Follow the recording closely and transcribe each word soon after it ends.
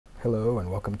Hello and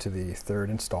welcome to the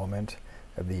third installment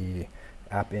of the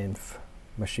Apinf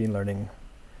machine learning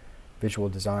visual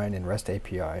design and REST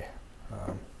API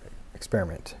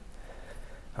experiment.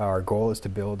 Our goal is to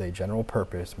build a general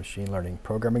purpose machine learning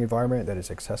programming environment that is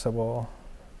accessible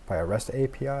by a REST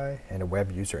API and a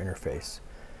web user interface.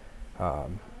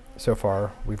 So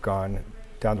far we've gone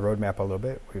down the roadmap a little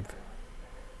bit.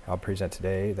 I'll present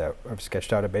today that I've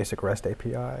sketched out a basic REST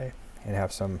API and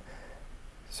have some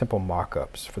simple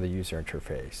mock-ups for the user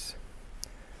interface.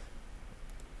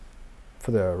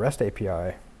 For the REST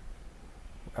API,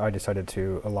 I decided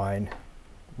to align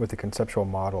with the conceptual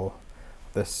model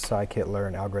of the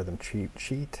scikit-learn algorithm cheat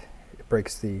sheet. It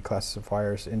breaks the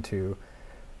classifiers into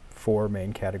four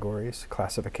main categories: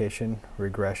 classification,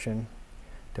 regression,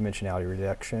 dimensionality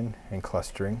reduction, and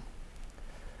clustering.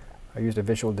 I used a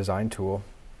visual design tool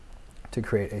to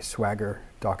create a Swagger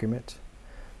document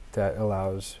that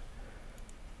allows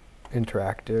you to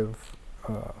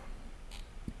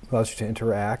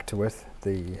interact with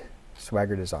the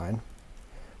Swagger design,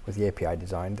 with the API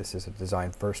design. This is a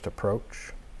design-first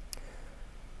approach.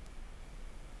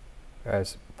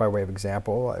 As by way of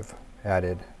example, I've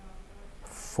added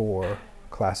 4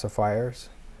 classifiers,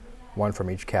 one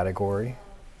from each category,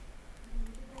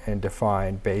 and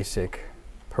defined basic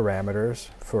parameters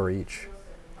for each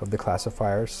of the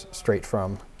classifiers straight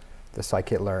from the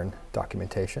scikit-learn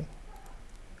documentation.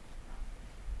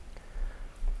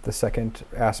 The second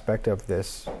aspect of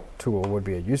this tool would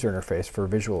be a user interface for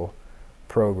visual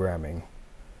programming.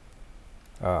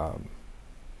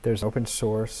 There's an open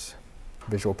source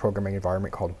visual programming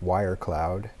environment called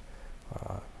WireCloud.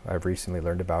 I've recently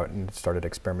learned about and started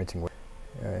experimenting with,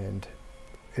 and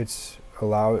it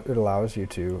allows you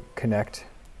to connect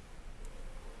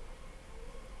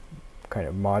kind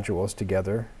of modules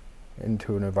together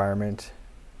into an environment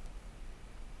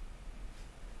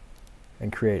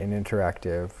and create an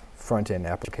interactive front-end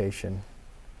application.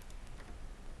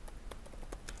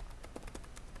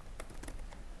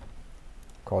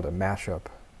 Called a mashup.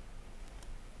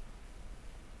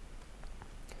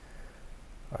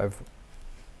 I've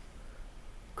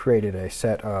created a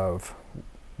set of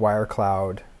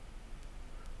WireCloud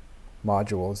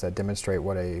modules that demonstrate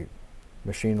what a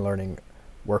machine learning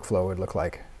workflow would look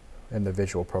like in the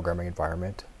visual programming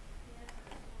environment,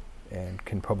 and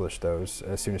can publish those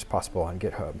as soon as possible on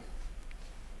GitHub.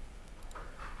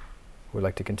 We'd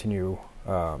like to continue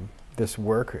this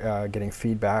work, getting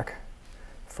feedback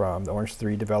from the Orange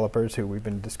 3 developers who we've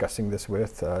been discussing this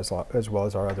with, as well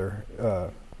as our other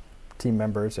team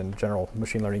members and general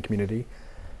machine learning community,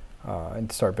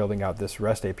 and start building out this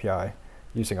REST API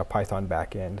using a Python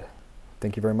backend.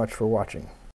 Thank you very much for watching.